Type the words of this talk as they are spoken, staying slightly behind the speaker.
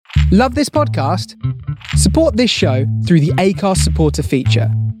Love this podcast? Support this show through the Acast supporter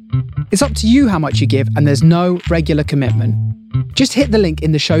feature. It's up to you how much you give, and there's no regular commitment. Just hit the link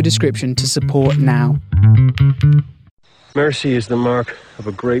in the show description to support now. Mercy is the mark of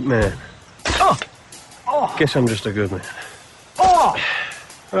a great man. Oh! Oh! Guess I'm just a good man. Oh!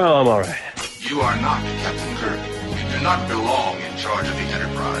 Well, I'm all right. You are not Captain Kirk. You do not belong in charge of the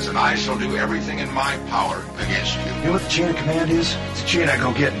Enterprise, and I shall do everything in my power against you. You know what the chain of command is? It's a chain I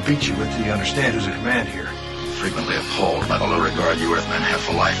go get and beat you with till you understand who's in command here. Frequently appalled by the low regard you Earthmen have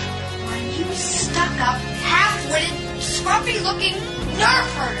for life. Why, you stuck-up, half-witted, scruffy-looking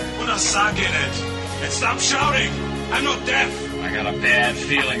nerf herder. Put a sock in it and stop shouting. I'm not deaf. I got a bad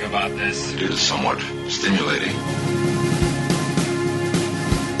feeling about this. It is somewhat stimulating.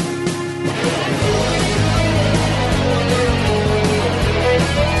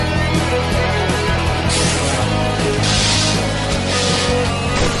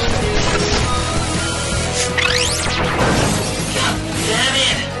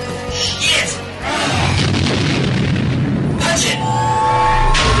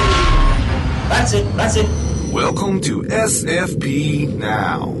 That's it. Welcome to SFP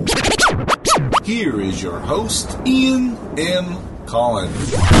Now. Here is your host, Ian M.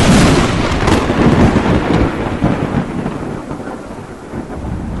 Collins.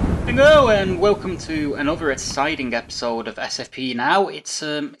 Hello and welcome to another exciting episode of SFP Now.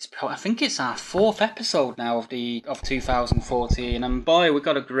 I think it's our fourth episode now of 2014, and boy, we've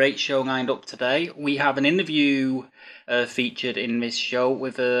got a great show lined up today. We have an interview featured in this show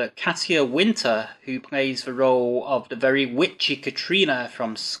with Katia Winter, who plays the role of the very witchy Katrina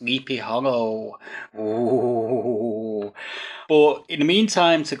from Sleepy Hollow. Ooh. But in the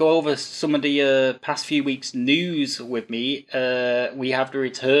meantime, to go over some of the past few weeks' news with me, we have the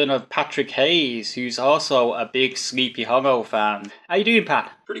return of Patrick Hayes, who's also a big Sleepy Hollow fan. How you doing,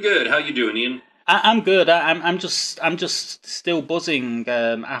 Pat? Pretty good. How you doing, Ian? I'm good. I'm just still buzzing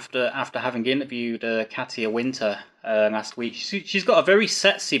after having interviewed Katia Winter last week. She's got a very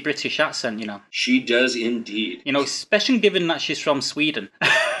sexy British accent, you know. She does indeed. You know, especially given that she's from Sweden.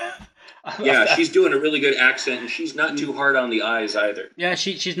 Yeah, she's doing a really good accent, and she's not too hard on the eyes either. Yeah,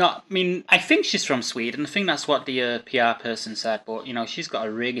 she's not. I mean, I think she's from Sweden. I think that's what the PR person said. But you know, she's got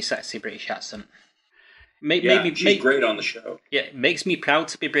a really sexy British accent. She's great on the show. Yeah, it makes me proud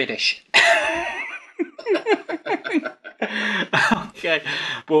to be British. Okay,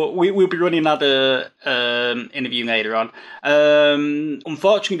 but we'll be running another interview later on.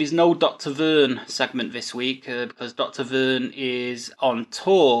 Unfortunately, there's no Dr. Vern segment this week because Dr. Vern is on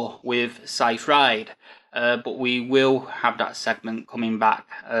tour with Sci-Fried, but we will have that segment coming back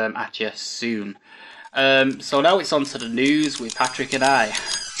at you soon. So now it's on to the news with Patrick and I.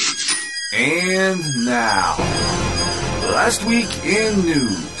 And now, last week in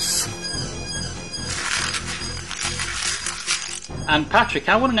news. And Patrick,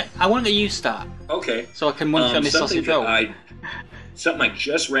 I want to get you start. Okay. So I can run on this sausage roll. Something I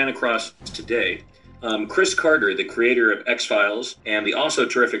just ran across today. Chris Carter, the creator of X-Files and the also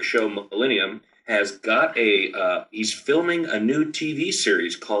terrific show Millennium, has got he's filming a new TV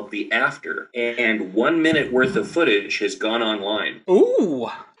series called The After, and 1 minute worth of footage has gone online. Ooh.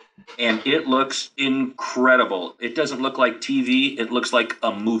 And it looks incredible. It doesn't look like TV. It looks like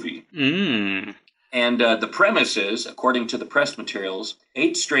a movie. And the premise is, according to the press materials,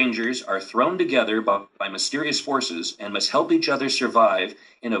 8 strangers are thrown together by mysterious forces and must help each other survive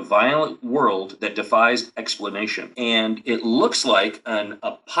in a violent world that defies explanation. And it looks like an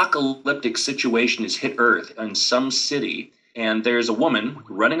apocalyptic situation has hit Earth in some city. And there's a woman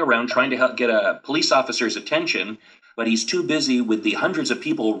running around trying to get a police officer's attention, but he's too busy with the hundreds of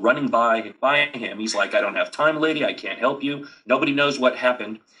people running by him. He's like, I don't have time, lady. I can't help you. Nobody knows what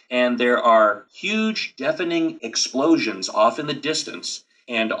happened. And there are huge, deafening explosions off in the distance.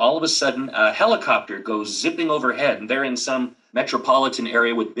 And all of a sudden, a helicopter goes zipping overhead. And they're in some metropolitan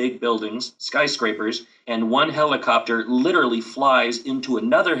area with big buildings, skyscrapers. And one helicopter literally flies into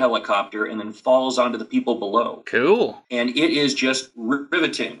another helicopter and then falls onto the people below. Cool. And it is just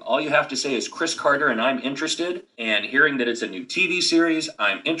riveting. All you have to say is Chris Carter and I'm interested. And hearing that it's a new TV series,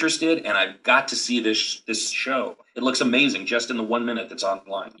 I'm interested. And I've got to see this show. It looks amazing just in the 1 minute that's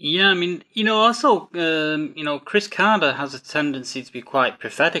online. Yeah, I mean, also, Chris Carter has a tendency to be quite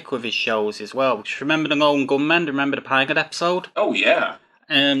prophetic with his shows as well. Just remember The Lone Gunmen? Remember the pilot episode? Oh, yeah.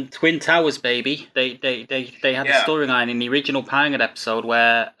 Twin Towers, baby. They had a storyline in the original pilot episode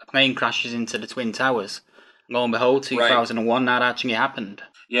where a plane crashes into the Twin Towers. Lo and behold, 2001, that actually happened.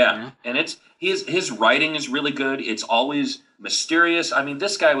 Yeah, and it's his writing is really good. It's always mysterious. I mean,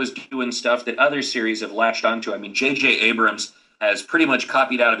 this guy was doing stuff that other series have latched onto. I mean, J.J. Abrams has pretty much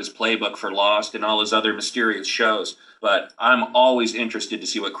copied out of his playbook for Lost and all his other mysterious shows. But I'm always interested to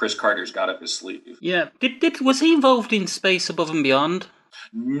see what Chris Carter's got up his sleeve. Yeah. Was he involved in Space Above and Beyond?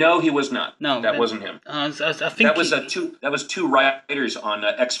 No, he was not. No, that wasn't him. I think that was two writers on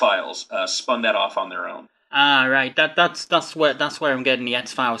X-Files spun that off on their own. Ah, right. That's where I'm getting the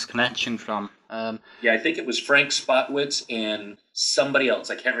X-Files connection from. Yeah, I think it was Frank Spotwitz and somebody else.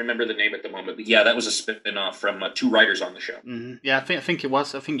 I can't remember the name at the moment, but yeah, that was a spin-off from two writers on the show. Mm-hmm. Yeah, I think it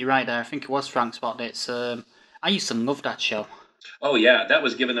was. I think you're right there. I think it was Frank Spotwitz. I used to love that show. Oh yeah, that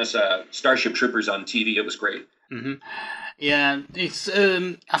was giving us Starship Troopers on TV. It was great. Mm-hmm. Yeah, it's.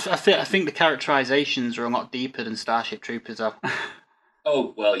 I think the characterizations are a lot deeper than Starship Troopers, though.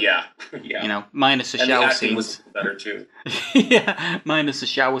 Oh well, yeah, yeah. You know, minus the and shower the acting scenes. Was better too. Yeah, minus the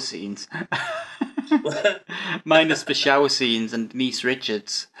shower scenes. Minus the shower scenes and Denise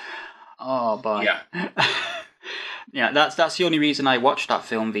Richards. Oh boy. Yeah. Yeah, that's the only reason I watch that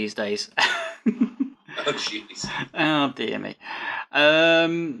film these days. Oh jeez. Oh dear me.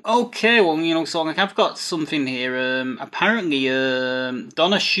 Okay, well, so I've got something here. Apparently,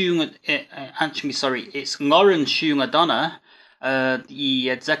 Donna Schooner. It's Lauren Schooner Donna.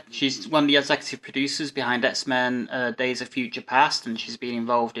 She's one of the executive producers behind X-Men Days of Future Past, and she's been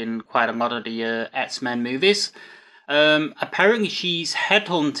involved in quite a lot of the X-Men movies. Apparently she's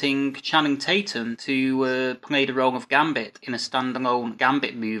headhunting Channing Tatum to play the role of Gambit in a standalone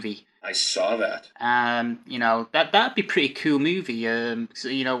Gambit movie. I saw that. That'd be a pretty cool movie.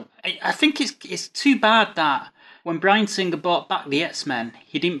 I think it's too bad that when Bryan Singer brought back the X-Men,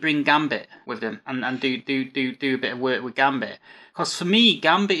 he didn't bring Gambit with him and do a bit of work with Gambit. Because for me,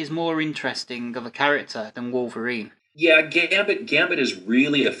 Gambit is more interesting of a character than Wolverine. Yeah, Gambit is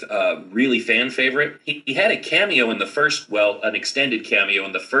really a really fan favorite. He had a cameo in the first, an extended cameo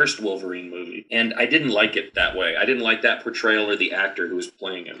in the first Wolverine movie, and I didn't like it that way. I didn't like that portrayal or the actor who was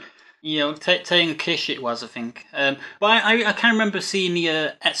playing him. Taylor Kish it was, I think. But I can remember seeing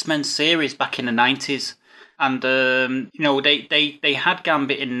the X-Men series back in the 90s. And, they had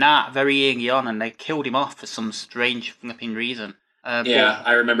Gambit in that very early on, and they killed him off for some strange flipping reason.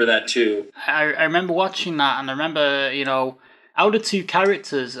 I remember that too. I remember watching that, and I remember, out of two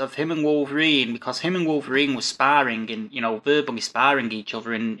characters of him and Wolverine, because him and Wolverine were sparring and, verbally sparring each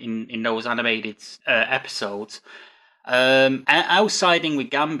other in those animated episodes. Outsiding with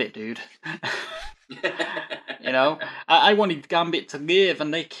Gambit, dude. I wanted Gambit to live,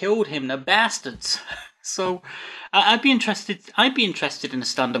 and they killed him, the bastards. So, I'd be interested in a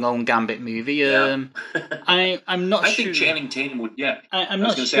standalone Gambit movie. Yeah. I'm not sure. I think Channing Tatum would. Yeah, I'm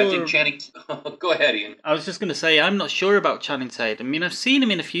not sure. I think Channing. Go ahead, Ian. I was just going to say I'm not sure about Channing Tatum. I mean, I've seen him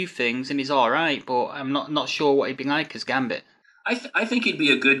in a few things, and he's all right, but I'm not sure what he'd be like as Gambit. I think he'd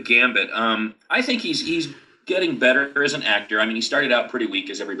be a good Gambit. I think he's getting better as an actor. I mean, he started out pretty weak,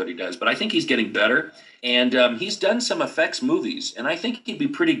 as everybody does, but I think he's getting better. And he's done some effects movies, and I think he'd be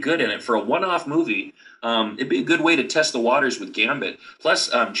pretty good in it for a one-off movie. It'd be a good way to test the waters with Gambit.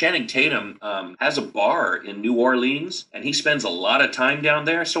 Plus, Channing Tatum has a bar in New Orleans, and he spends a lot of time down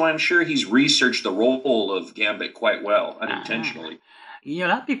there, so I'm sure he's researched the role of Gambit quite well, unintentionally. Yeah,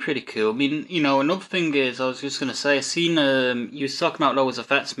 that'd be pretty cool. I mean, another thing is, I was just going to say, I seen, you was talking about those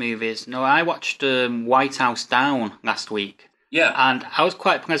effects movies. I watched White House Down last week. Yeah. And I was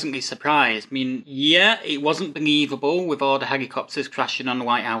quite pleasantly surprised. I mean, yeah, it wasn't believable with all the helicopters crashing on the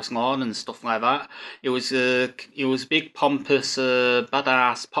White House lawn and stuff like that. It was a big, pompous,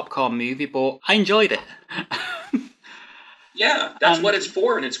 badass popcorn movie, but I enjoyed it. Yeah, that's what it's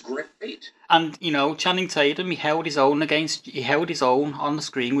for, and it's great. And, Channing Tatum, he held his own on the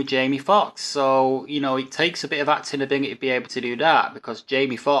screen with Jamie Foxx. So, it takes a bit of acting ability to be able to do that, because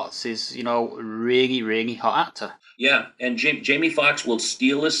Jamie Foxx is, really, really hot actor. Yeah, and Jamie Foxx will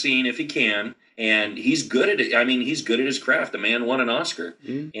steal a scene if he can, and he's good at it. I mean, he's good at his craft. The man won an Oscar,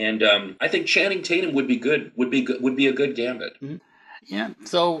 and I think Channing Tatum would be a good Gambit. Mm-hmm. Yeah,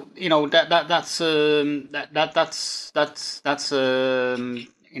 so that's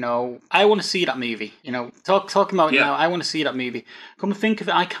I want to see that movie. Talking about now, I want to see that movie. Come to think of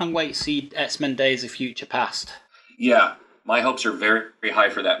it, I can't wait to see X-Men Days of Future Past. Yeah, my hopes are very, very high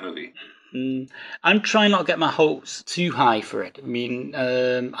for that movie. I'm trying not to get my hopes too high for it. I mean,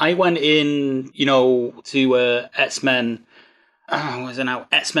 I went in, to X-Men. Was it now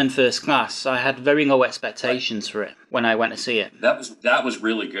X-Men First Class? I had very low expectations for it when I went to see it. That was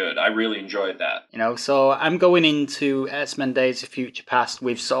really good. I really enjoyed that. So I'm going into X-Men Days of Future Past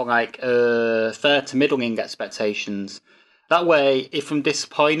with sort of like fair to middling expectations. That way, if I'm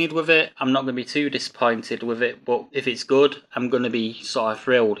disappointed with it, I'm not going to be too disappointed with it. But if it's good, I'm going to be sort of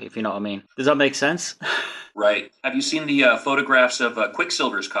thrilled, if you know what I mean. Does that make sense? Right. Have you seen the photographs of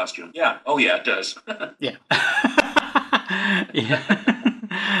Quicksilver's costume? Yeah. Oh, yeah, it does. Yeah. Yeah.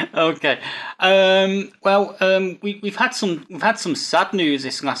 Okay. We've had some sad news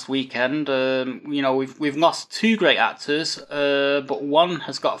this last weekend. We've lost two great actors, but one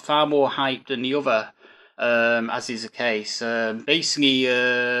has got far more hype than the other. As is the case. Obviously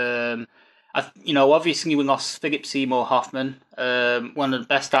we lost Philip Seymour Hoffman, one of the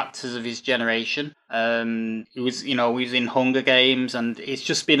best actors of his generation. He was in Hunger Games, and it's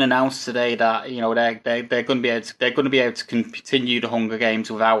just been announced today that they're going to be able to continue the Hunger Games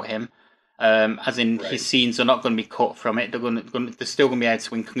without him. As in his scenes are not going to be cut from it. They're still going to be able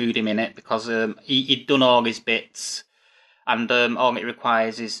to include him in it because he'd done all his bits. And all it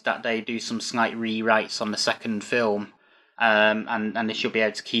requires is that they do some slight rewrites on the second film, and they should be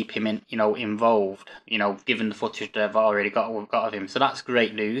able to keep him involved. Given the footage they've already got of him, so that's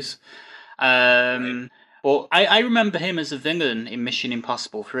great news. But I remember him as a villain in Mission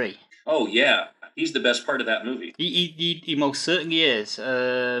Impossible 3. Oh yeah, he's the best part of that movie. He most certainly is.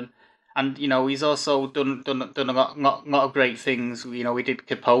 And he's also done a lot of great things. We did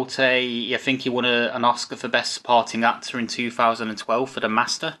Capote. I think he won an Oscar for Best Supporting Actor in 2012 for The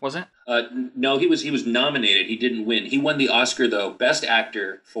Master. Was it? No, he was nominated. He didn't win. He won the Oscar though, Best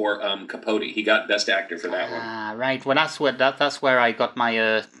Actor for Capote. He got Best Actor for that one. Ah, right. Well, that's where I got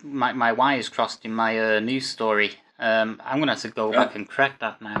my my wires crossed in my news story. I'm gonna have to go back and correct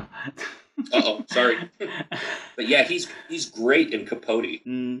that now. Uh-oh, sorry. But yeah, he's great in Capote.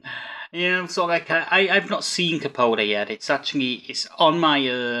 Yeah, so I've not seen Capote yet. It's on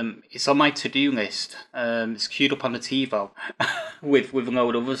my to-do list. It's queued up on the TiVo with a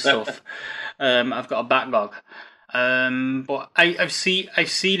load of other stuff. I've got a backlog. But I've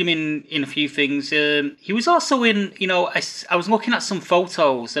seen him in a few things. He was also in, I was looking at some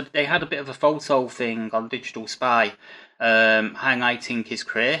photos that they had a bit of a photo thing on Digital Spy, highlighting his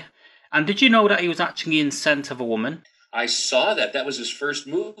career. And did you know that he was actually in Scent of a Woman? I saw that. That was his first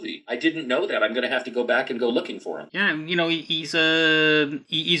movie. I didn't know that. I'm going to have to go back and go looking for him. Yeah, he's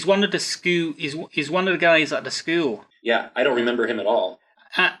one of the school. He's one of the guys at the school. Yeah, I don't remember him at all.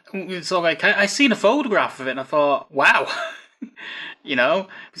 So I seen a photograph of it and I thought, wow.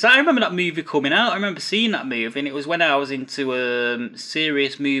 Because I remember that movie coming out. I remember seeing that movie, and it was when I was into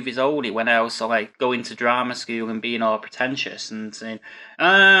serious movies only, when I was going to drama school and being all pretentious and saying,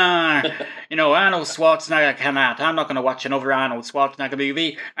 Arnold Schwarzenegger can act. I'm not going to watch another Arnold Schwarzenegger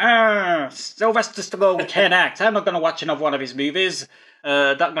movie. Sylvester Stallone can act. I'm not going to watch another one of his movies.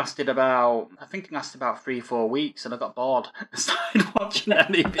 That lasted about 3-4 weeks, and I got bored. I started watching their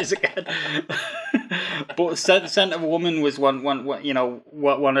movies again. But Scent of a Woman was one of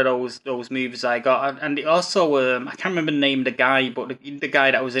those movies I got, and it also I can't remember the name of the guy, but the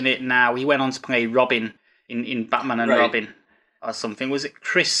guy that was in it now, he went on to play Robin in Batman and Robin. Or something. Was it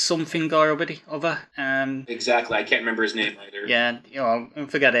Chris something or other? Exactly. I can't remember his name either. Yeah,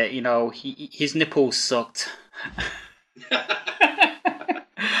 forget it. His nipples sucked.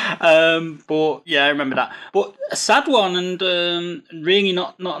 But yeah, I remember that. But a sad one, and really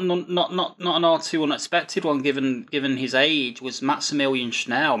not an all too unexpected one, given his age, was Maximilian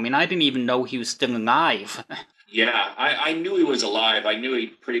Schnell. I mean, I didn't even know he was still alive. Yeah, I knew he was alive. I knew he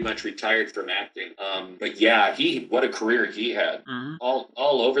pretty much retired from acting. But yeah, what a career he had. Mm-hmm.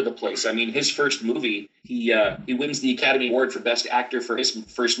 All over the place. I mean, his first movie, he wins the Academy Award for Best Actor for his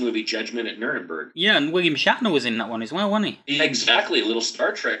first movie, Judgment at Nuremberg. Yeah, and William Shatner was in that one as well, wasn't he? Yeah, exactly. A little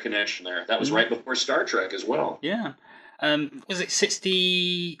Star Trek connection there. That was right before Star Trek as well. Yeah. Was it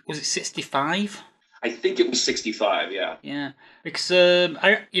 65? I think it was 65, yeah. Yeah, because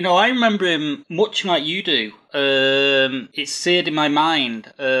I remember him much like you do. It's seared in my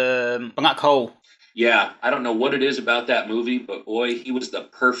mind. Black Hole. Yeah, I don't know what it is about that movie, but boy, he was the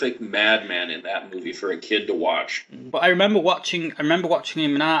perfect madman in that movie for a kid to watch. But I remember watching him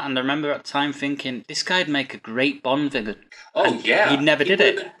in that, and I remember at the time thinking, this guy'd make a great Bond villain. Oh, and yeah. He never did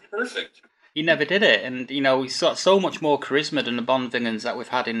it. Perfect. He never did it, and he's got so much more charisma than the Bond villains that we've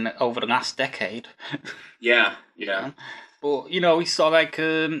had over the last decade. Yeah. But he's sort of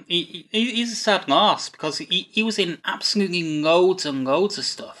he's a sad loss because he was in absolutely loads and loads of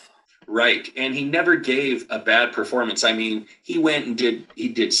stuff. Right, and he never gave a bad performance. I mean, he went and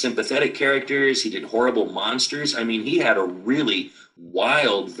did sympathetic characters. He did horrible monsters. I mean, he had a really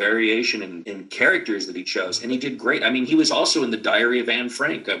wild variation in characters that he chose, and he did great. I mean, he was also in The Diary of Anne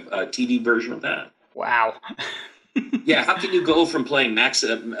Frank, a TV version of that. Wow. Yeah, how can you go from playing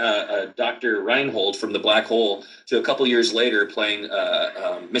Dr. Reinhold from The Black Hole to a couple years later playing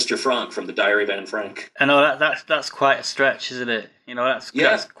Mr. Frank from The Diary of Anne Frank? I know that's quite a stretch, isn't it?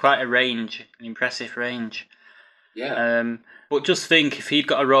 That's quite a range, an impressive range. Yeah. But just think, if he'd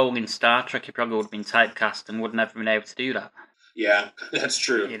got a role in Star Trek, he probably would have been typecast and would never been able to do that. Yeah, that's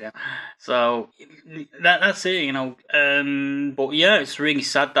true. So that's it. But yeah, it's really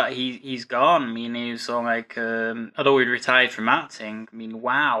sad that he's gone. I mean, he was so although he retired from acting. I mean,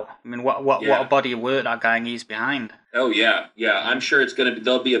 wow. I mean, what a body of work that guy leaves behind. Oh yeah. I'm sure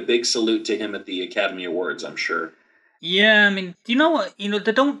there'll be a big salute to him at the Academy Awards. I'm sure. Yeah, I mean, do you know what?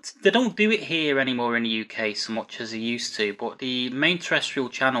 They don't do it here anymore in the UK so much as they used to. But the main terrestrial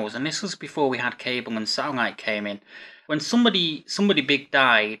channels, and this was before we had cable and satellite came in. When somebody big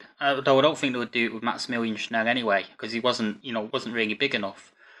died, though I don't think they would do it with Maximilian Schnell anyway, because he wasn't really big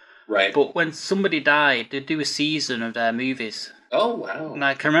enough. Right. But when somebody died, they'd do a season of their movies. Oh wow!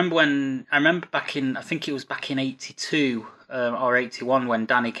 Like I remember back in, I think it was back in '82 or '81 when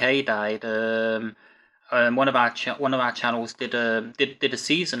Danny Kaye died. One of our channels did a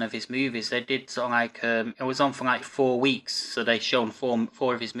season of his movies. They did sort of it was on for 4 weeks, so they shown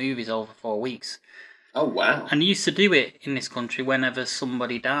four of his movies over 4 weeks. Oh wow! And they used to do it in this country whenever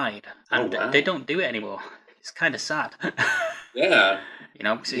somebody died, and they don't do it anymore. It's kind of sad. Yeah.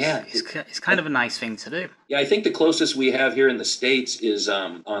 It's kind of a nice thing to do. Yeah, I think the closest we have here in the States is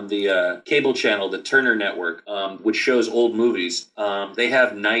on the cable channel, the Turner Network, which shows old movies. They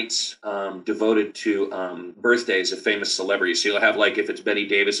have nights devoted to birthdays of famous celebrities. So you'll have, if it's Betty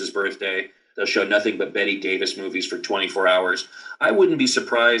Davis's birthday, they'll show nothing but Betty Davis movies for 24 hours. I wouldn't be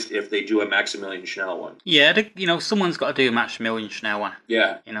surprised if they do a Maximilian Schnell one. Yeah, someone's got to do a Maximilian Schnell one.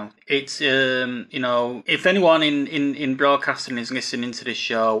 Yeah. It's, if anyone in broadcasting is listening to this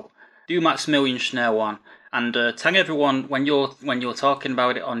show, do Maximilian Schnell one. And tell everyone when you're talking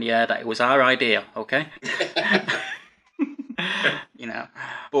about it on the air that it was our idea, okay?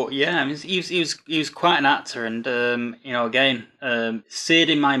 But yeah, he was quite an actor, and again, seared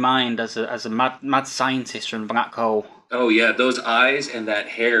in my mind as a mad scientist from Black Hole. Oh yeah, those eyes and that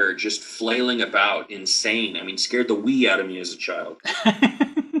hair just flailing about, insane. I mean, scared the wee out of me as a child.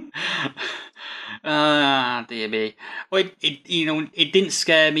 Dear me. Well, it didn't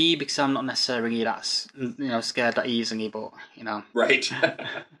scare me because I'm not necessarily that scared that easily, but Right.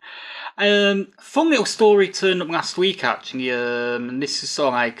 Fun little story turned up last week actually, and this is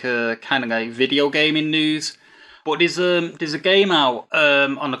sort of kind of like video gaming news. But there's a game out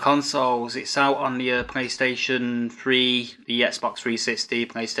on the consoles. It's out on the PlayStation 3, the Xbox 360,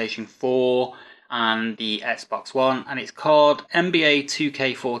 PlayStation 4, and the Xbox One, and it's called NBA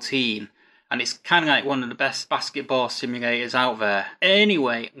 2K14. And it's kind of like one of the best basketball simulators out there.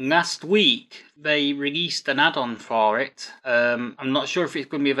 Anyway, last week they released an add-on for it. I'm not sure if it's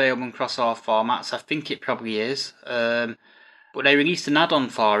going to be available across all formats. I think it probably is. But they released an add-on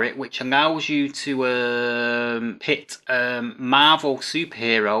for it, which allows you to pit Marvel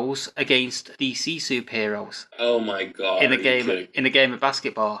superheroes against DC superheroes. Oh my god! In a game of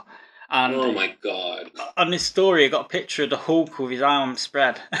basketball. And oh my god! On this story, I got a picture of the Hulk with his arms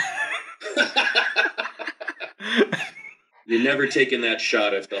spread. You're never taking that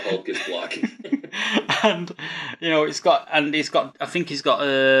shot if the Hulk is blocking. And I think he's got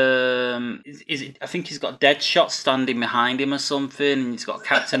Deadshot standing behind him or something, and he's got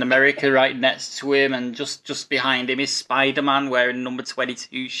Captain America right next to him, and just behind him is Spider-Man wearing number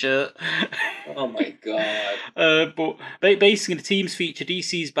 22 shirt. Oh my god. But basically the teams feature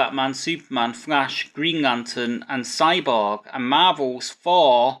DC's Batman, Superman, Flash, Green Lantern and Cyborg, and Marvel's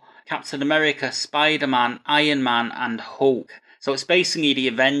Thor, Captain America, Spider-Man, Iron Man, and Hulk. So it's basically the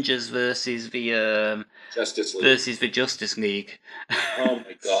Avengers versus the Justice League. Oh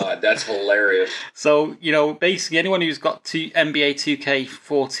my god, that's hilarious. So, basically anyone who's got NBA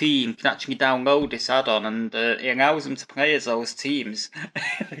 2K14 can actually download this add-on, and it allows them to play as those teams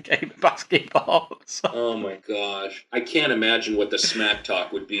in a game of basketball. So. Oh my gosh. I can't imagine what the smack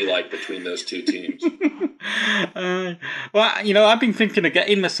talk would be like between those two teams. Well, I've been thinking of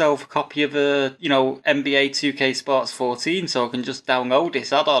getting myself a copy of NBA 2K Sports 14 so I can just download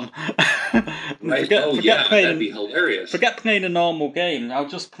this add-on. Right? That'd be hilarious. Forget playing a normal game. I'll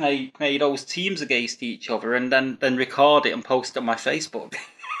just play those teams against each other and then record it and post it on my Facebook.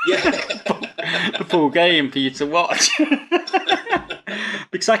 Yeah. The full game for you to watch.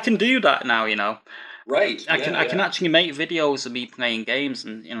 Because I can do that now, Right. I can actually make videos of me playing games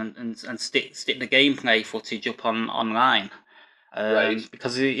and stick the gameplay footage up online. Right.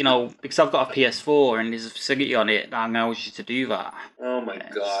 Because because I've got a PS4 and there's a facility on it that allows you to do that. Oh my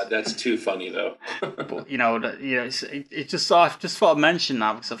God, that's too funny though. But it just I just thought I'd mention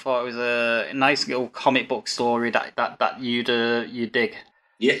that because I thought it was a nice little comic book story that you'd dig.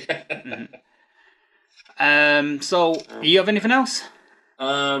 Yeah. So you have anything else?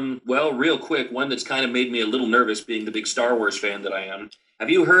 Well, real quick, one that's kind of made me a little nervous, being the big Star Wars fan that I am. Have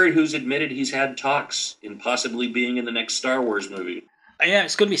you heard who's admitted he's had talks in possibly being in the next Star Wars movie? Yeah,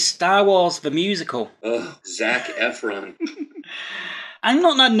 it's going to be Star Wars the musical. Oh, Zac Efron. I'm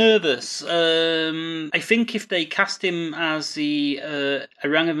not that nervous. I think if they cast him as the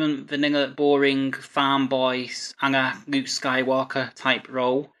irrelevant, vanilla, boring farm boy, Luke Skywalker type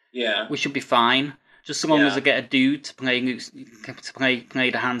role, yeah, we should be fine. Just so long as I get a dude to play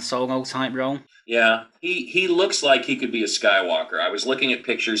the Han Solo type role. Yeah, he looks like he could be a Skywalker. I was looking at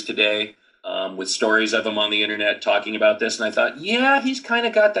pictures today with stories of him on the internet talking about this, and I thought, yeah, he's kind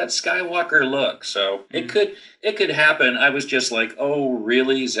of got that Skywalker look. So it could happen. I was just like, oh,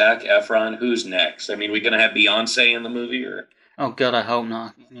 really, Zac Efron? Who's next? I mean, we gonna have Beyonce in the movie, or? Oh God, I hope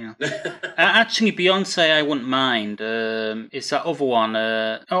not. Actually, Beyonce, I wouldn't mind. It's that other one.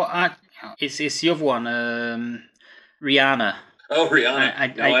 It's the other one, Rihanna. Oh,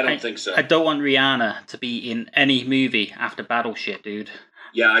 Rihanna. I don't think so. I don't want Rihanna to be in any movie after Battleship, dude.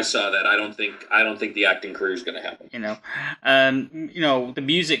 Yeah, I saw that. I don't think the acting career is going to happen. The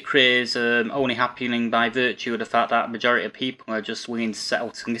music craze only happening by virtue of the fact that the majority of people are just willing to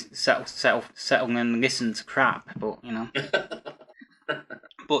settle and listen to crap. But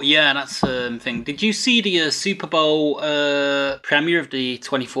But yeah, that's the thing. Did you see the Super Bowl premiere of the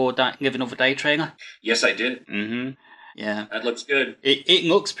 24 Live Another Day trailer? Yes, I did. Mm-hmm. Yeah. That looks good. It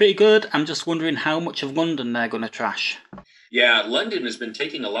looks pretty good. I'm just wondering how much of London they're going to trash. Yeah, London has been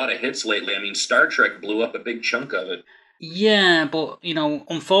taking a lot of hits lately. I mean, Star Trek blew up a big chunk of it. Yeah, but,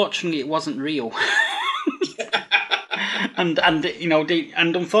 unfortunately it wasn't real. And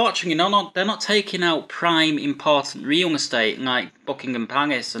unfortunately, they're not taking out prime important real estate like Buckingham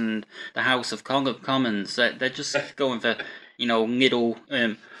Palace and the House of Commons. They're just going for little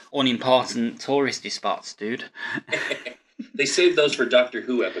unimportant touristy spots, dude. They saved those for Doctor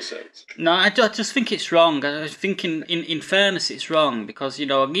Who episodes. No, I just think it's wrong. I think in fairness, it's wrong because at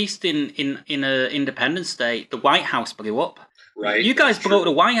least in an independent state, the White House blew up. Right. You guys blow up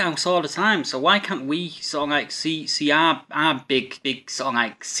the White House all the time, so why can't we sort of like see our big sort of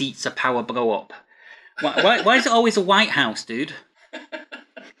like seats of power blow up? Why is it always a White House, dude?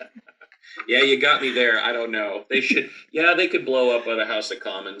 Yeah, you got me there. I don't know. They should. Yeah, they could blow up the House of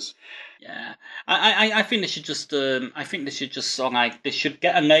Commons. Yeah, I think they should just. I think they should just sort of like they should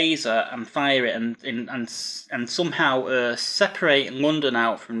get a laser and fire it and somehow separate London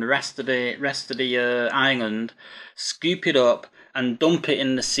out from the rest of the island, scoop it up and dump it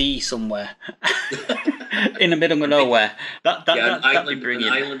in the sea somewhere, in the middle of nowhere. That'd be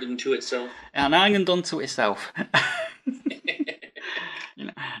brilliant. An island unto itself. An island unto itself.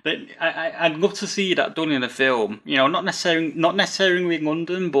 I'd love to see that done in a film. Not necessarily in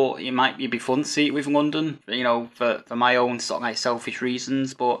London, but it'd be fun to see it with London. For my own sort of like selfish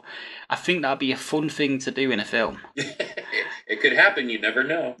reasons. But I think that'd be a fun thing to do in a film. It could happen. You never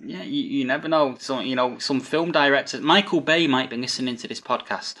know. Yeah, you never know. So some film directors, Michael Bay might be listening to this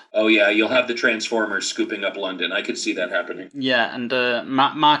podcast. Oh yeah, you'll have the Transformers scooping up London. I could see that happening. Yeah, and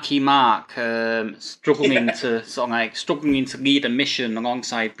Marky Mark struggling to lead a mission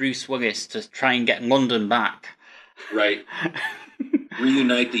alongside Bruce Willis to try and get London back. Right.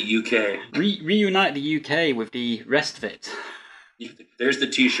 Reunite the UK. Reunite the UK with the rest of it. There's the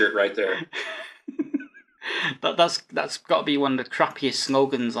T-shirt right there. That's got to be one of the crappiest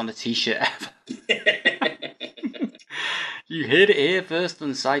slogans on a T-shirt ever. You heard it here first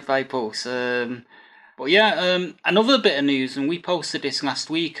on Sci-Fi Pulse. But yeah, another bit of news, and we posted this last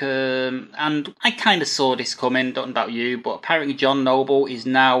week, and I kind of saw this coming, don't know about you, but apparently John Noble is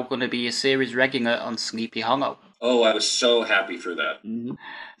now going to be a series regular on Sleepy Hollow. Oh, I was so happy for that. Mm-hmm.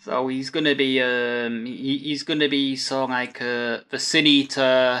 So he's going to be sort of like the Sin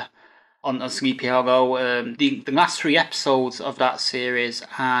Eater on Sleepy Hollow. The last 3 episodes of that series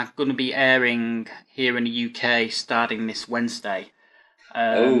are going to be airing here in the UK starting this Wednesday.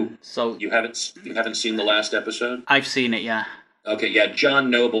 So you haven't seen the last episode? I've seen it, yeah. Okay, yeah, John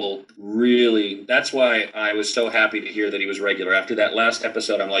Noble, really, that's why I was so happy to hear that he was regular. After that last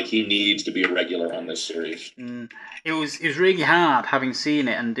episode, I'm like, he needs to be a regular on this series. It was really hard having seen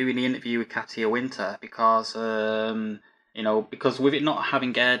it and doing the interview with Katia Winter because, because with it not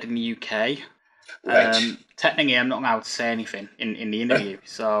having aired in the UK, right. Technically I'm not allowed to say anything in the interview,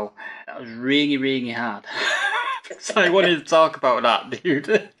 so that was really, really hard. So I wanted to talk about that,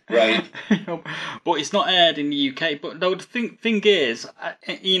 dude. Right. But it's not aired in the UK. But though the thing is,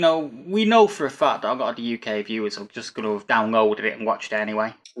 we know for a fact that a lot of the UK viewers are just going to have downloaded it and watched it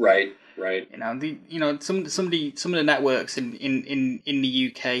anyway. Right. Some of the networks in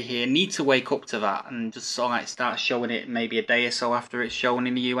the UK here need to wake up to that and just sort of like start showing it maybe a day or so after it's shown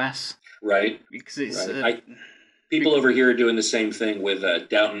in the US. Right. Because it's people over here are doing the same thing with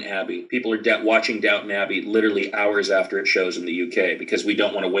Downton Abbey. People are watching Downton Abbey literally hours after it shows in the UK because we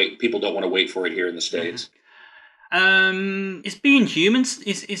don't want to wait. People don't want to wait for it here in the States. It's being Humans.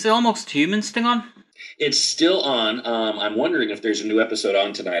 Is Almost Human still on? It's still on. I'm wondering if there's a new episode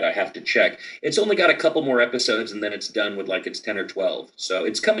on tonight. I have to check. It's only got a couple more episodes, and then it's done with its 10 or 12. So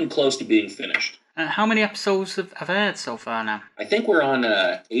it's coming close to being finished. How many episodes have aired so far now? I think we're on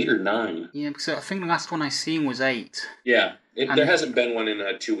 8 or 9. Yeah, because I think the last one I seen was 8. Yeah, there hasn't been one in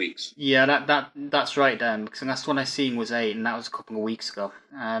 2 weeks. Yeah, that's right then, because the last one I seen was 8, and that was a couple of weeks ago.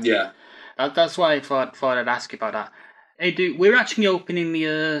 Yeah. That's why I thought I'd ask you about that. Hey, dude, we're actually opening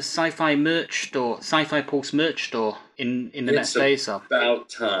the Sci-Fi merch store, Sci-Fi Pulse merch store in the next day or so. It's about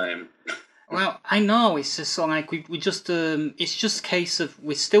time. Well, I know, it's just sort of like we just it's just a case of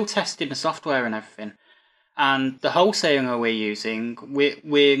we're still testing the software and everything. And the wholesaler we're using,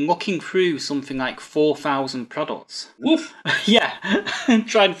 we're looking through something like 4,000 products. Woof! Yeah,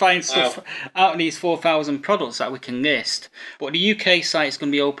 try and find stuff out of these 4,000 products that we can list. But the UK site is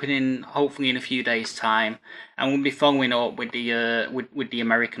going to be opening hopefully in a few days' time, and we'll be following up with the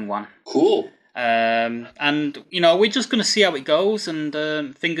American one. Cool. And we're just going to see how it goes,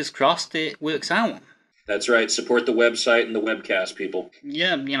 and fingers crossed it works out. That's right. Support the website and the webcast, people.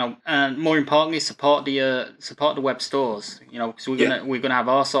 Yeah, and more importantly, support the web stores. Because we're gonna have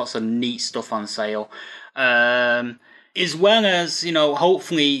all sorts of neat stuff on sale, as well as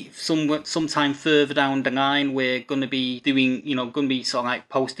hopefully sometime further down the line we're gonna be doing sort of like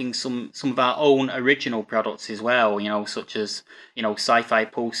posting some of our own original products as well. Such as Sci-Fi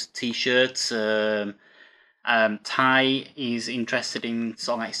Pulse t-shirts. Ty is interested in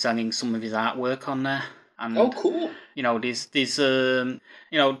sort of like selling some of his artwork on there. And, oh, cool! There's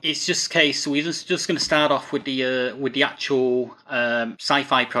it's just a case. We're just going to start off with the actual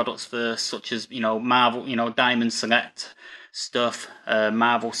sci-fi products first, such as Marvel, Diamond Select stuff,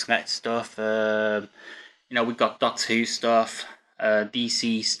 Marvel Select stuff. We've got Doctor Who stuff,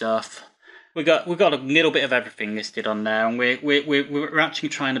 DC stuff. We got a little bit of everything listed on there, and we're actually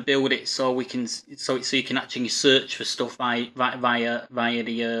trying to build it so you can actually search for stuff via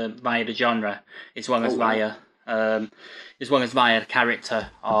the genre, as well as via the character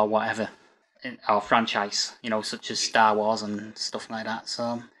or whatever, or franchise, such as Star Wars and stuff like that.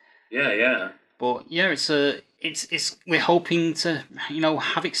 So yeah. But yeah, it's we're hoping to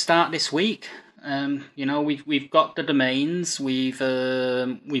have it start this week. We've got the domains. We're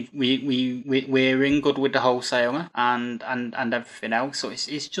in good with the wholesaler and everything else. So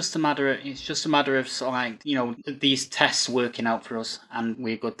it's just a matter of sort of like these tests working out for us, and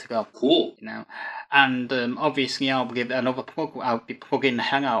we're good to go. Cool. And obviously I'll give it another plug. I'll be plugging the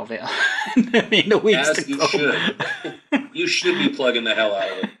hell out of it in the weeks to come. Should. You should be plugging the hell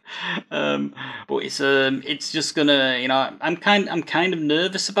out of it. But it's just gonna I'm kind of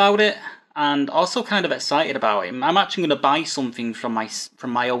nervous about it. And also kind of excited about it. I'm actually going to buy something from my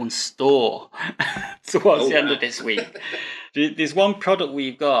own store towards the end of this week. There's one product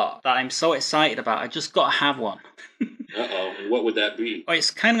we've got that I'm so excited about. I just got to have one. Uh-oh. What would that be? Well,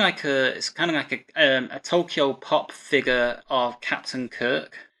 it's kind of like a Tokyo Pop figure of Captain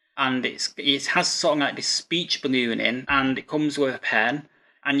Kirk, and it has sort of like this speech balloon in, and it comes with a pen,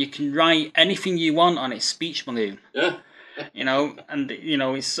 and you can write anything you want on its speech balloon. Yeah.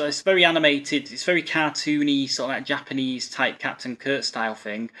 It's very animated, it's very cartoony, sort of like Japanese type Captain Kirk style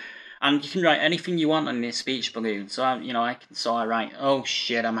thing, and you can write anything you want on this speech balloon. So I can sort of write, "Oh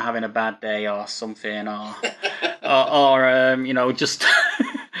shit, I'm having a bad day" or something, or just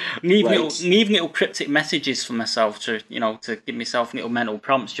leaving little cryptic messages for myself to give myself little mental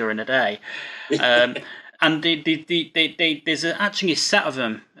prompts during the day. And there's actually a set of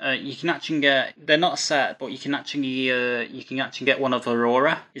them. You can actually get. They're not a set, but you can actually get one of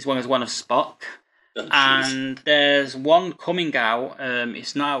Aurora as well as one of Spock. Oh, and there's one coming out.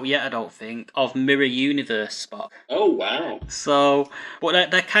 It's not out yet, I don't think. Of Mirror Universe Spock. Oh wow! So, but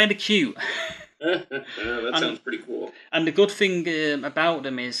they're kind of cute. That sounds pretty cool. And the good thing about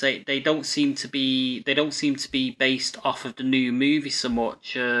them is they don't seem to be based off of the new movie so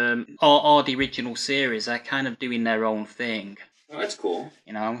much, or the original series. They're kind of doing their own thing. Oh, that's cool.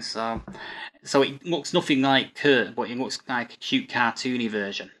 So it looks nothing like Kurt, but it looks like a cute cartoony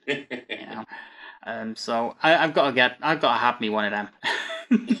version. So I've got to have me one of them.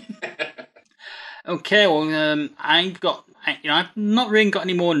 Okay, well, I've not really got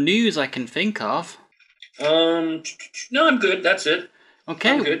any more news I can think of. No, I'm good. That's it.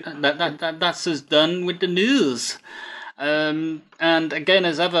 Okay, I'm good. That's us done with the news. And again,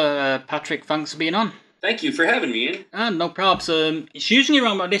 as ever, Patrick, thanks for being on. Thank you for having me, Ian. No problems. It's usually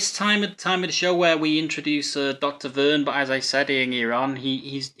around about this time of the show where we introduce Dr. Vern, but as I said earlier on,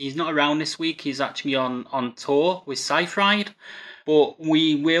 he's not around this week. He's actually on tour with Sci-Fried. But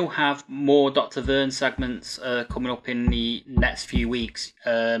we will have more Dr. Vern segments coming up in the next few weeks.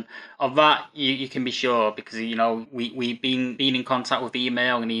 Of that, you can be sure, because we've been in contact with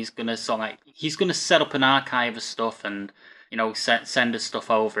email, and he's gonna set up an archive of stuff and send us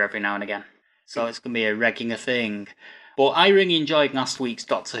stuff over every now and again. So it's going to be a regular thing. But I really enjoyed last week's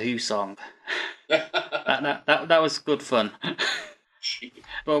Doctor Who song. that was good fun.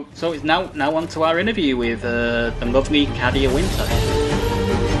 Well, so it's now on to our interview with the lovely Kadia Winter.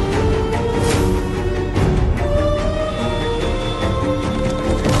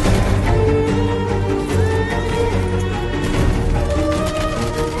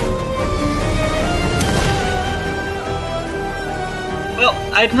 Well,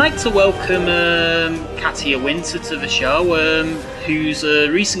 I'd like to welcome Katia Winter to the show, who's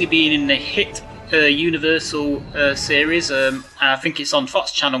recently been in the hit Universal series. I think it's on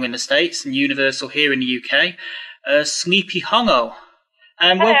Fox Channel in the States and Universal here in the UK. Sleepy Hollow.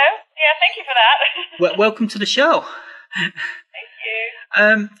 Hello. Yeah, thank you for that. Welcome to the show. Thank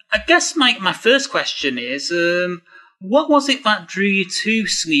you. I guess my first question is, what was it that drew you to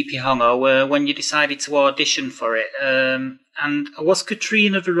Sleepy Hollow when you decided to audition for it? And was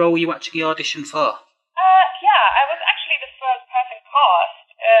Katrina the role you actually auditioned for? Yeah, I was actually the first person cast,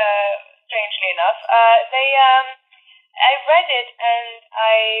 strangely enough. I read it and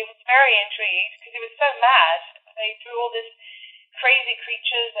I was very intrigued because it was so mad. They threw all this crazy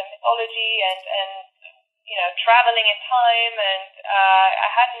creatures and mythology and traveling in time, and I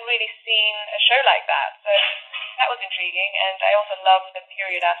hadn't really seen a show like that. So that was intriguing, and I also loved the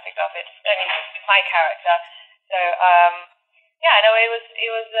period aspect of it. I mean, with my character. So I know it was.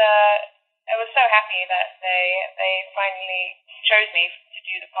 I was so happy that they finally chose me to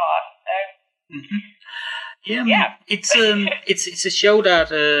do the part. So. Mm-hmm. Yeah, it's a show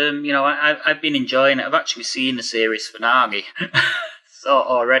that I've been enjoying it. I've actually seen the series finale so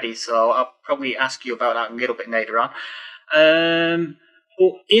I'll probably ask you about that a little bit later on.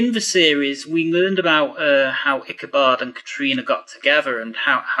 But in the series, we learned about how Ichabod and Katrina got together and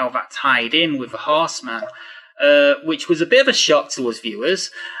how that tied in with the Horseman, which was a bit of a shock to us viewers.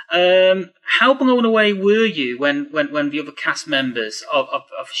 How blown away were you when the other cast members of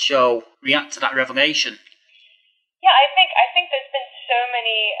the show react to that revelation? Yeah, I think there's been so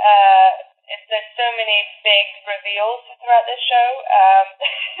many big reveals throughout this show.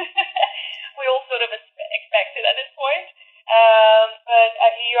 We all sort of expect it at this point.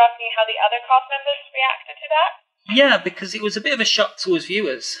 But you're asking how the other cast members reacted to that? Yeah, because it was a bit of a shock to us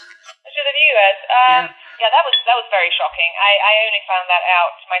viewers. To the viewers, yeah, that was very shocking. I only found that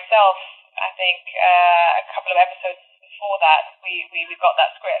out myself. I think a couple of episodes before that we got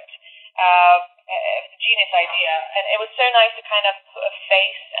that script. It was a genius idea, and it was so nice to kind of put a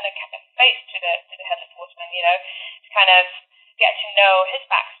face to the Headless Horseman. To kind of get to know his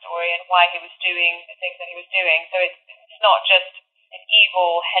backstory and why he was doing the things that he was doing. So it's not just an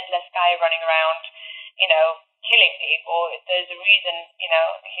evil headless guy running around, killing people. There's a reason,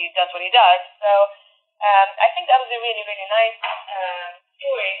 he does what he does. So I think that was a really, really nice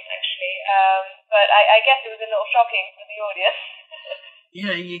story, actually. But I guess it was a little shocking for the audience.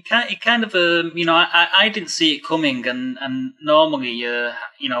 Yeah, it kind of, I didn't see it coming, and normally,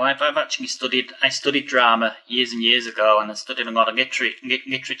 I've actually studied drama years and years ago, and I studied a lot of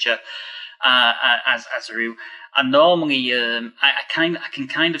literature as a rule. And normally, I can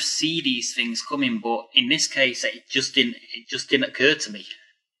kind of see these things coming, but in this case, it just didn't occur to me.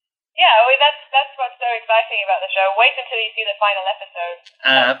 Yeah, well, that's what's so exciting about the show. Wait until you see the final episode.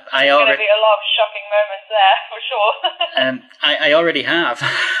 There's going to be a lot of shocking moments there, for sure. I already have. Oh,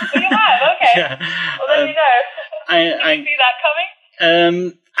 you have? Okay. Yeah. Well, then you know. Did you see that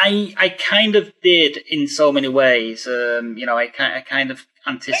coming? I kind of did in so many ways. I kind of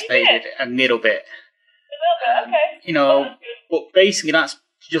anticipated a little bit. A little bit, okay. But basically that's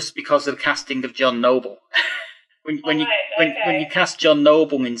just because of the casting of John Noble. When you cast John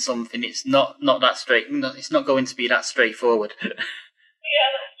Noble in something, it's not that straight. It's not going to be that straightforward. Yeah,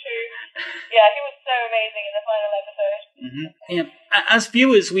 that's true. Yeah, he was so amazing in the final episode. Mm-hmm. Yeah. As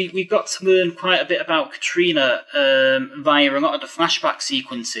viewers, we got to learn quite a bit about Katrina via a lot of the flashback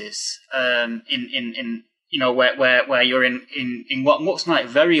sequences. In where you're in what looks like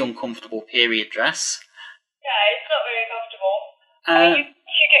very uncomfortable period dress. Yeah, it's not very comfortable.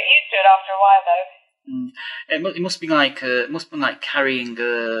 You get used to it after a while, though. It must be like carrying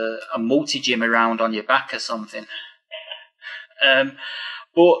a multi-gym around on your back or something.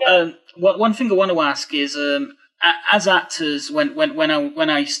 One thing I want to ask is, as actors, when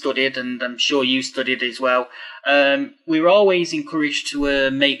I studied, and I'm sure you studied as well, we were always encouraged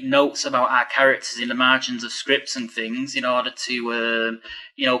to make notes about our characters in the margins of scripts and things in order to,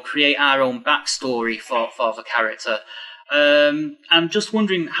 create our own backstory for the character. I'm just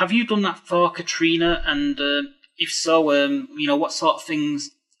wondering, have you done that for Katrina? And if so, what sort of things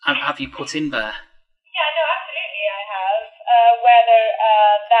have you put in there? Yeah, no, absolutely, I have. Whether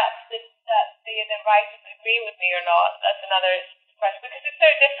the writers agree with me or not, that's another question, because it's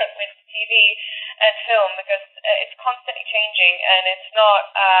so different with TV and film, because it's constantly changing, and it's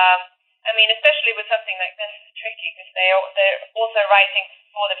not, especially with something like this, it's tricky, because they're also writing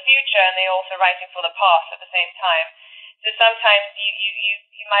for the future, and they're also writing for the past at the same time. So sometimes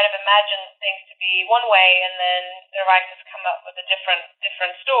you might have imagined things to be one way, and then the writers come up with a different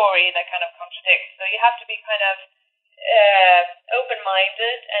story that kind of contradicts. So you have to be kind of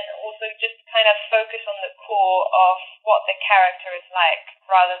open-minded, and also just kind of focus on the core of what the character is like,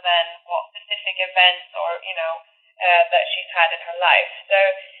 rather than what specific events or that she's had in her life. So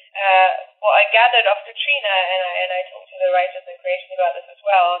what I gathered of Katrina, and I talked to the writers and creators about this as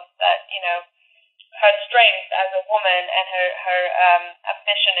well, that her strength as a woman and her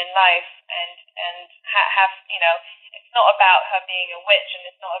ambition in life, and have it's not about her being a witch, and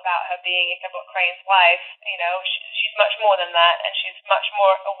it's not about her being Ichabod Crane's wife. She's much more than that, and she's much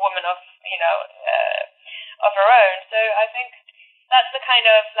more a woman of of her own. So I think that's the kind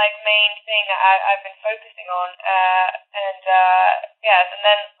of main thing that I've been focusing on, and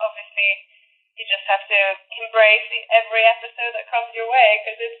then obviously you just have to embrace every episode that comes your way,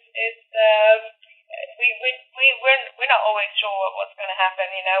 because we're not always sure what's going to happen.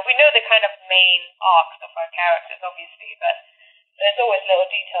 We know the kind of main arcs of our characters, obviously, but there's always little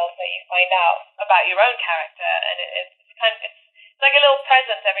details that you find out about your own character, and it's like a little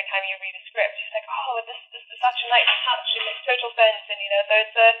present every time you read a script. You're like, oh, this is such a nice touch. It makes total sense, and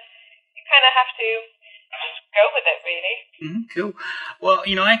so you kind of have to just go with it, really. Cool. Well,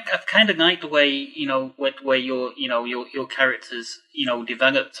 I kind of like the way where your characters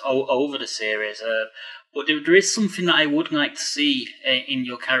developed over the series. But there is something that I would like to see in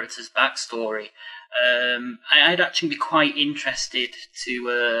your character's backstory. I'd actually be quite interested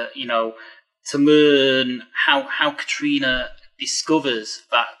to learn how Katrina discovers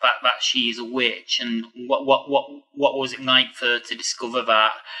that she is a witch, and what was it like for her to discover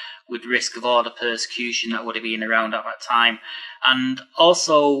that, with risk of all the persecution that would have been around at that time, and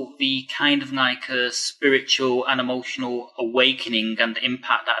also the kind of spiritual and emotional awakening and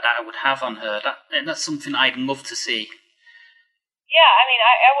impact that would have on her. That's something I'd love to see. Yeah,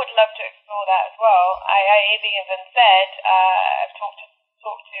 I would love to explore that as well. I even said, I've talked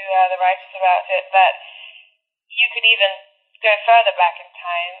to the writers about it, that you could even go further back in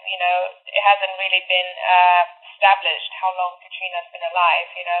time. It hasn't really been established how long Katrina's been alive.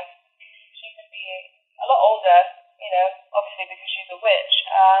 She could be a lot older, obviously because she's a witch.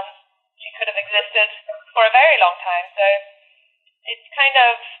 She could have existed for a very long time. So it's kind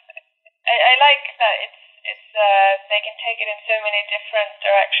of, I like that it's they can take it in so many different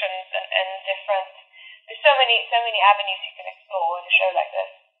directions, and different. There's so many avenues you can explore in a show like this.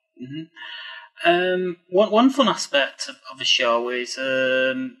 One fun aspect of the show is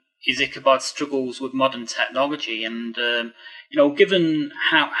Ichabod's struggles with modern technology, and given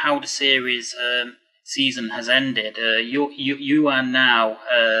how the series season has ended, you are now.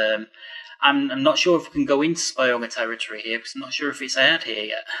 I'm not sure if we can go into spoiler territory here, because I'm not sure if it's aired here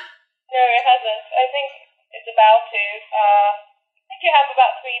yet. No, it hasn't. I think it's about to. I think you have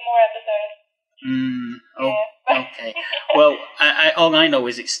about 3 more episodes. Okay. Well, all I know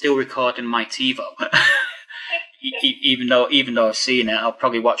is it's still recording my TiVo. even though I've seen it, I'll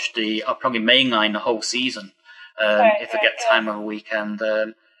probably mainline the whole season if I get time on a weekend.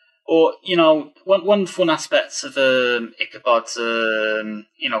 Or one fun aspect of Ichabod's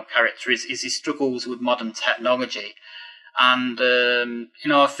character is his struggles with modern technology, and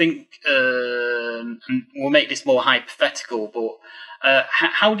I think and we'll make this more hypothetical, but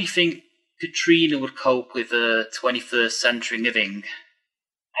how do you think Katrina would cope with 21st century living?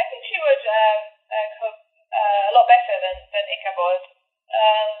 I think she would cope a lot better than Ichabod.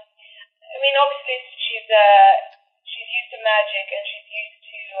 Obviously she's used magic and she's used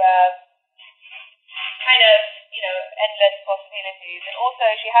to kind of, endless possibilities. And also,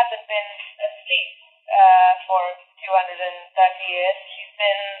 she hasn't been asleep for 230 years. She's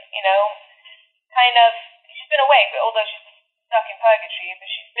been, she's been awake, but although she's stuck in purgatory, but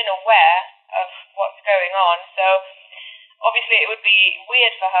she's been aware of what's going on. So obviously it would be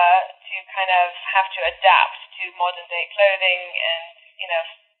weird for her to kind of have to adapt to modern day clothing and,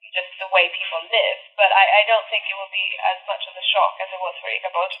 just the way people live. But I don't think it will be as much of a shock as it was for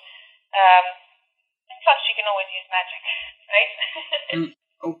Ichabod. Plus, she can always use magic, right?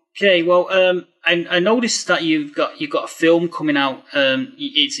 Okay, well, I noticed that you've got a film coming out.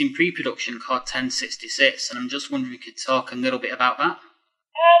 It's in pre-production called 1066, and I'm just wondering if you could talk a little bit about that.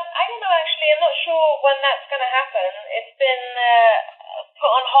 I don't know, actually. I'm not sure when that's going to happen. It's been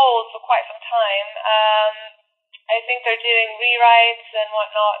put on hold for quite some time. I think they're doing rewrites and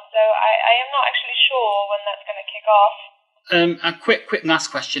whatnot, so I am not actually sure when that's going to kick off. A quick last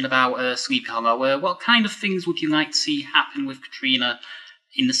question about Sleepy Hollow. What kind of things would you like to see happen with Katrina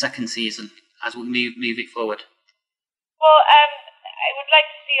in the second season as we move it forward? Well, I would like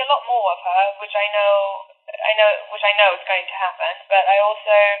to see a lot more of her, which I know is going to happen. But I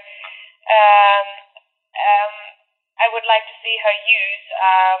also, I would like to see her use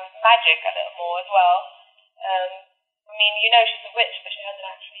magic a little more as well. I mean, she's a witch, but she hasn't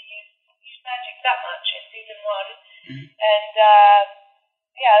actually used magic that much in season 1. Mm-hmm. And I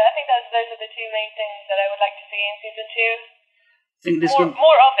think those are the two main things that I would like to see in season 2.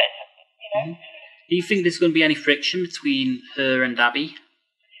 More of it, Mm-hmm. Do you think there's going to be any friction between her and Abby?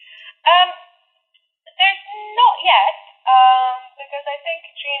 There's not yet, because I think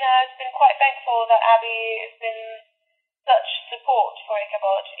Katrina has been quite thankful that Abby has been such support for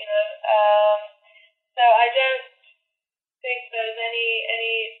Ichabod, so I don't think there's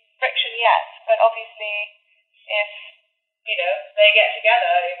any friction yet, but obviously if, they get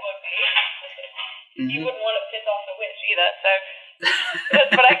together, it would be. You wouldn't want to piss off the witch either, so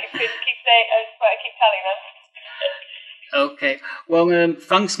that's what I keep telling them. Okay. Well,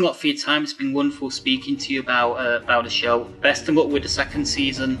 thanks a lot for your time. It's been wonderful speaking to you about the show. Best of luck with the second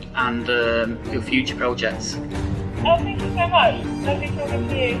season and your future projects. Oh, thank you so much. Lovely talking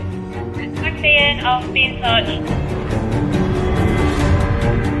to you. Thanks, Ian. I'll be in touch.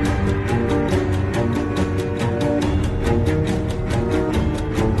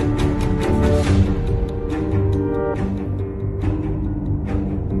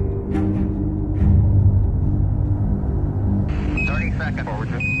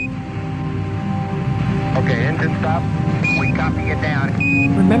 Okay, engine stop. We copy it down.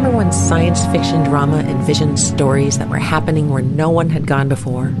 Remember when science fiction drama envisioned stories that were happening where no one had gone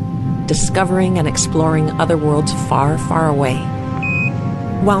before? Discovering and exploring other worlds far, far away.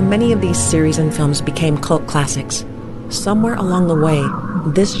 While many of these series and films became cult classics, somewhere along the way,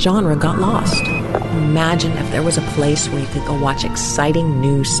 this genre got lost. Imagine if there was a place where you could go watch exciting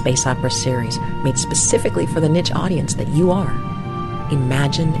new space opera series made specifically for the niche audience that you are.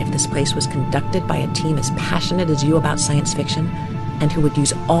 Imagine if this place was conducted by a team as passionate as you about science fiction and who would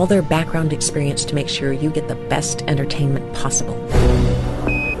use all their background experience to make sure you get the best entertainment possible.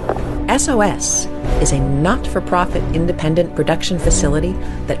 SOS is a not-for-profit independent production facility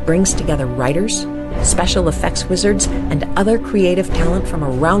that brings together writers, special effects wizards, and other creative talent from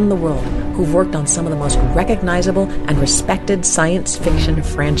around the world who've worked on some of the most recognizable and respected science fiction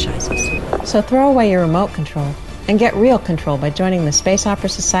franchises. So throw away your remote control and get real control by joining the Space Opera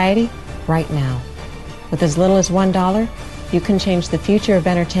Society right now. With as little as $1, you can change the future of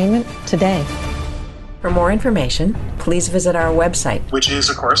entertainment today. For more information, please visit our website, which is,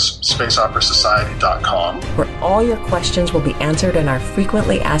 of course, spaceoperasociety.com, where all your questions will be answered in our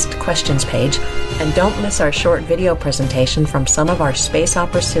frequently asked questions page, and don't miss our short video presentation from some of our space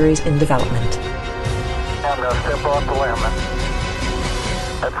opera series in development. I'm going to step off the limb.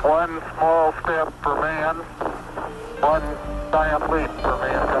 That's one small step for man, one giant leap for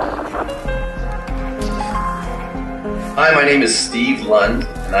mankind. Hi, my name is Steve Lund,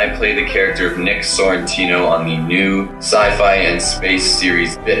 and I play the character of Nick Sorrentino on the new sci-fi and space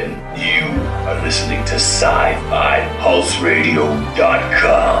series Bitten. You are listening to Sci-Fi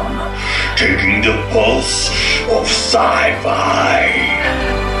PulseRadio.com, taking the pulse of sci-fi.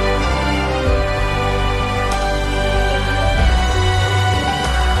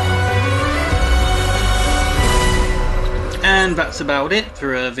 And that's about it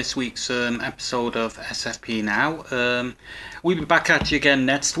for this week's episode of SFP Now. We'll be back at you again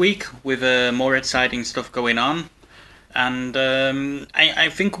next week with more exciting stuff going on. And I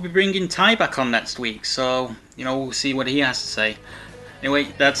think we'll be bringing Ty back on next week, so we'll see what he has to say. Anyway,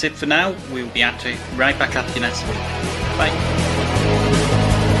 that's it for now. We'll be right back at you next week. Bye.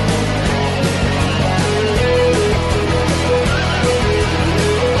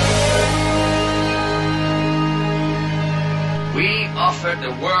 We offered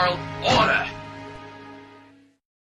the world order.